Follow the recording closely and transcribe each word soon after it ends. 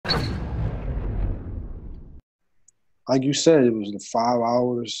like you said, it was the 5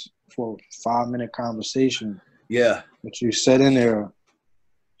 hours for a 5-minute conversation. Yeah. But you said in there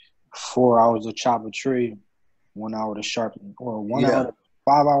 4 hours to chop a tree, 1 hour to sharpen, or one Yeah. hour to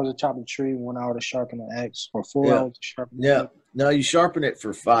 5 hours to chop a tree, 1 hour to sharpen an axe, or 4 hours to sharpen an Yeah. axe. No, you sharpen it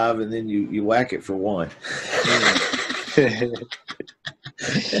for 5 and then you whack it for 1. Yeah.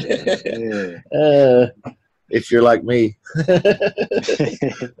 Yeah. If you're like me.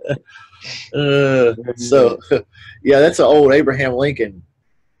 So, yeah, that's an old Abraham Lincoln.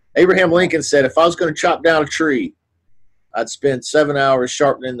 Abraham Lincoln said, if I was going to chop down a tree, I'd spend 7 hours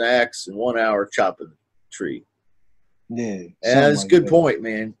sharpening the axe and 1 hour chopping the tree. Yeah. And that's a Like good that. point,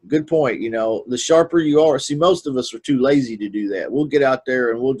 man. Good point. You know, the sharper you are, see, most of us are too lazy to do that. We'll get out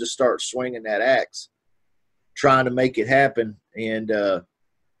there and we'll just start swinging that axe, trying to make it happen. And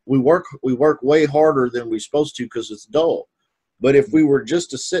we work way harder than we're supposed to because it's dull. But if we were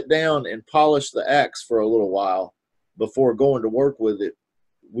just to sit down and polish the axe for a little while before going to work with it,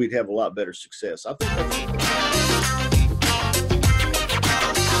 we'd have a lot better success. I think that's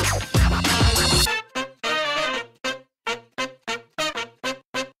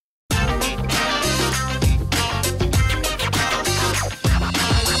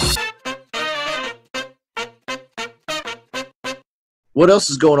What else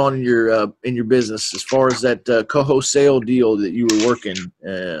is going on in your business as far as that co-wholesale deal that you were working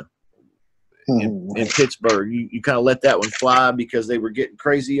in Pittsburgh? You kind of let that one fly because they were getting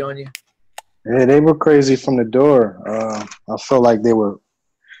crazy on you? Yeah, they were crazy from the door. I felt like they were.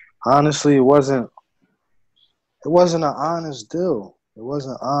 Honestly, it wasn't an honest deal. It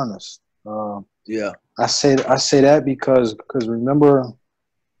wasn't honest. Yeah. I say that because remember,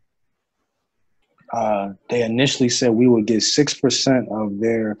 they initially said we would get 6% of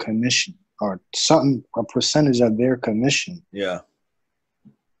their commission or a percentage of their commission. Yeah.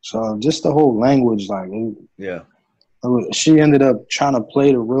 So just the whole language, like, yeah, she ended up trying to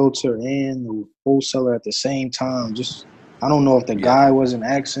play the realtor and the wholesaler at the same time. Just, I don't know if the guy wasn't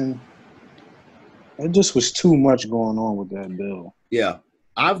asking. It just was too much going on with that bill. Yeah.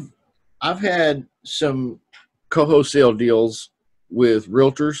 I've had some co-wholesale deals with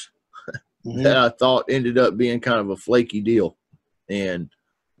realtors that I thought ended up being kind of a flaky deal. And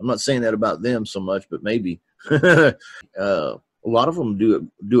I'm not saying that about them so much, but maybe a lot of them do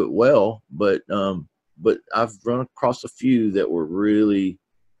it well, but I've run across a few that were really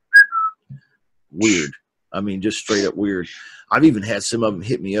weird. I mean, just straight up weird. I've even had some of them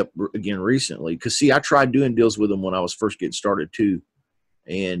hit me up again recently. Cause see, I tried doing deals with them when I was first getting started too.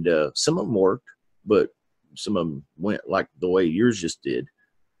 And some of them worked, but some of them went like the way yours just did.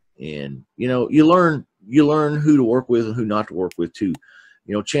 And, you know, you learn who to work with and who not to work with too.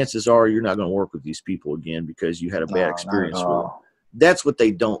 You know, chances are you're not going to work with these people again because you had a bad experience with them. That's what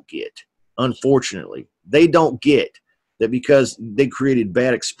they don't get. Unfortunately, they don't get that because they created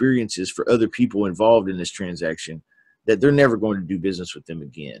bad experiences for other people involved in this transaction, that they're never going to do business with them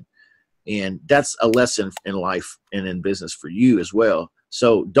again. And that's a lesson in life and in business for you as well.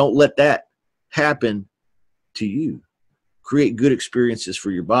 So don't let that happen to you. Create good experiences for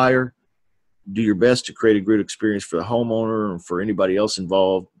your buyer. Do your best to create a good experience for the homeowner and for anybody else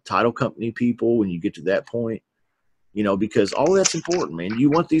involved, title company people, when you get to that point, you know, because all that's important, man. You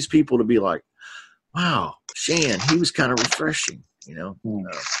want these people to be like, wow, Shan, he was kind of refreshing, you know. You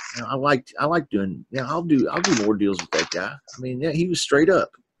know, I like doing, I'll do more deals with that guy. I mean, yeah, he was straight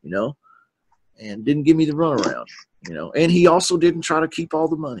up, you know, and didn't give me the runaround, you know, and he also didn't try to keep all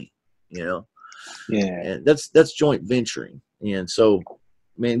the money, you know. Yeah. And that's joint venturing. And so,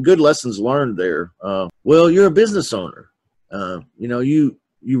 man, good lessons learned there. Well, you're a business owner. You know, you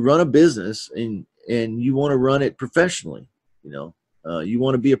run a business and you want to run it professionally. You know, you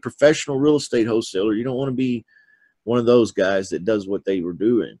want to be a professional real estate wholesaler. You don't want to be one of those guys that does what they were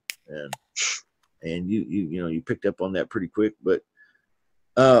doing. And you know, you picked up on that pretty quick. But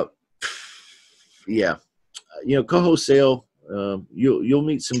yeah, you know, co-wholesale, you'll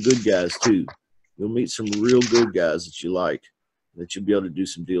meet some good guys too. You'll meet some real good guys that you like, that you'll be able to do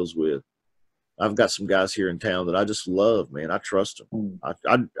some deals with. I've got some guys here in town that I just love, man. I trust them.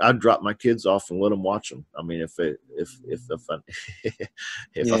 I'd drop my kids off and let them watch them. I mean, if I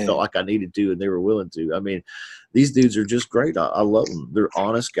felt like I needed to and they were willing to. I mean, these dudes are just great. I love them. They're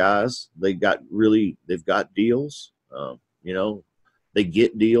honest guys. They've got deals. You know, they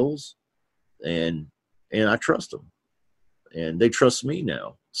get deals, and I trust them, and they trust me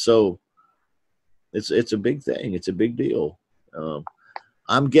now. So it's a big thing. It's a big deal.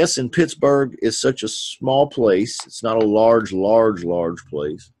 I'm guessing Pittsburgh is such a small place. It's not a large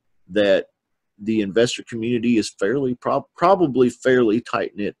place, that the investor community is probably fairly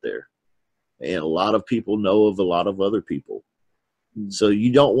tight knit there. and a lot of people know of a lot of other people. So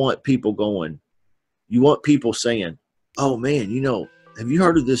you don't want people going, you want people saying, oh man, you know, have you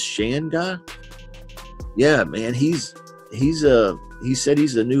heard of this Shan guy? Yeah, man, he said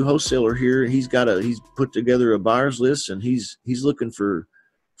he's a new wholesaler here. He's put together a buyer's list, and he's looking for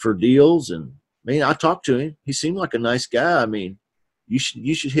deals. And man, I talked to him. He seemed like a nice guy. I mean, you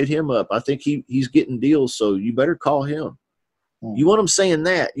should hit him up. I think he's getting deals, so you better call him. You want them saying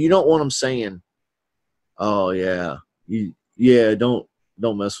that. You don't want them saying, oh yeah, don't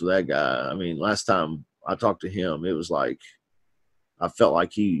mess with that guy. I mean, last time I talked to him, it was like I felt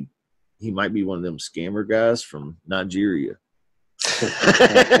like he might be one of them scammer guys from Nigeria.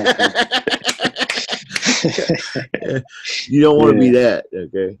 You don't want to be that,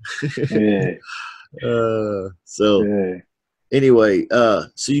 okay? Anyway,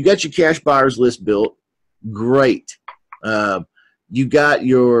 so you got your cash buyers list built. Great. You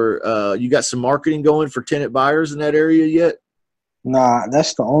got some marketing going for tenant buyers in that area yet? Nah,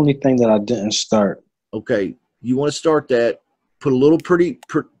 that's the only thing that I didn't start. Okay, you want to start that. Put a little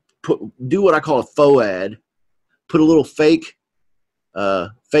do what I call a faux ad. Put a little fake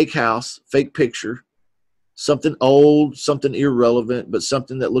house, fake picture, something old, something irrelevant, but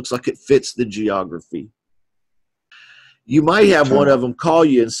something that looks like it fits the geography. You might have one of them call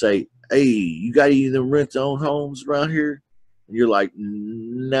you and say, hey, you got any of them rent-to-own homes around here? And you're like,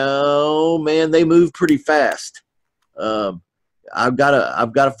 no, man, they move pretty fast. I've got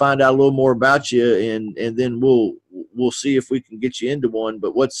to find out a little more about you, and then we'll see if we can get you into one.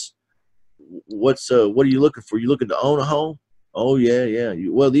 But what are you looking for? You looking to own a home? Oh yeah.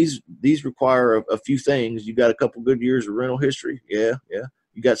 Well, these require a few things. You got a couple good years of rental history? Yeah.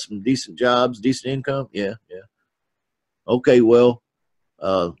 You got some decent jobs, decent income? Yeah. Okay, well,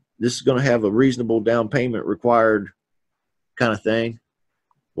 this is going to have a reasonable down payment required kind of thing.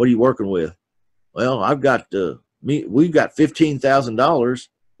 What are you working with? Well, we've got $15,000.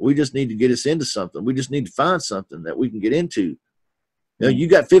 We just need to get us into something. We just need to find something that we can get into. Now, you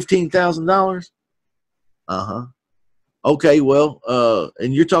got $15,000? Uh-huh. Okay, well,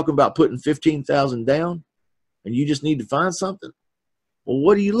 and you're talking about putting $15,000 down, and you just need to find something? Well,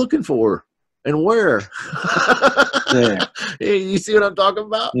 what are you looking for, and where? Yeah. You see what I'm talking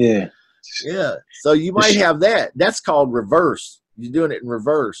about? Yeah. So you might have that. That's called reverse. You're doing it in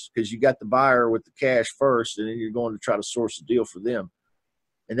reverse because you got the buyer with the cash first, and then you're going to try to source a deal for them.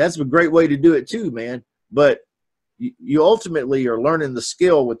 And that's a great way to do it too, man. But you ultimately are learning the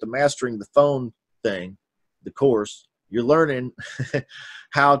skill with the mastering the phone thing, the course. You're learning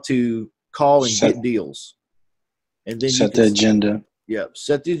how to call and get deals. And then set the agenda. Yeah,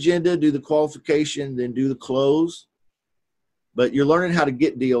 set the agenda, do the qualification, then do the close. But you're learning how to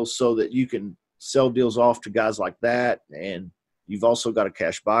get deals so that you can sell deals off to guys like that. And you've also got a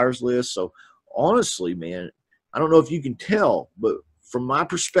cash buyers list. So honestly, man, I don't know if you can tell, but from my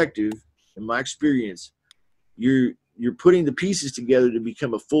perspective and my experience, you're putting the pieces together to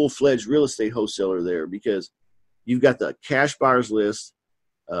become a full-fledged real estate wholesaler there, because you've got the cash buyers list,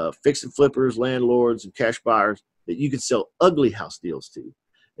 fix and flippers, landlords, and cash buyers that you can sell ugly house deals to.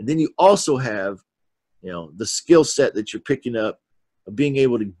 And then you also have, the skill set that you're picking up of being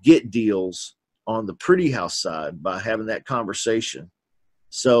able to get deals on the pretty house side by having that conversation.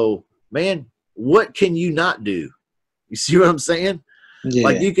 So, man, what can you not do? You see what I'm saying? Yeah.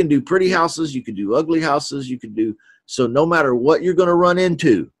 Like, you can do pretty houses, you can do ugly houses, you can do, so no matter what you're going to run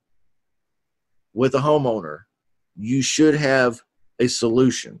into with a homeowner, you should have a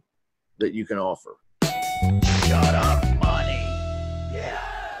solution that you can offer. Shut up, money. Yeah.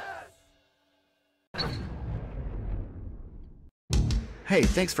 Hey,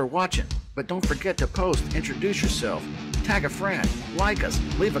 thanks for watching. But don't forget to post, introduce yourself, tag a friend, like us,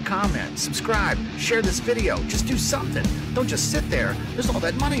 leave a comment, subscribe, share this video. Just do something. Don't just sit there. There's all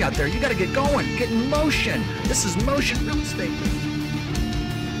that money out there. You got to get going. Get in motion. This is Motion Real Estate.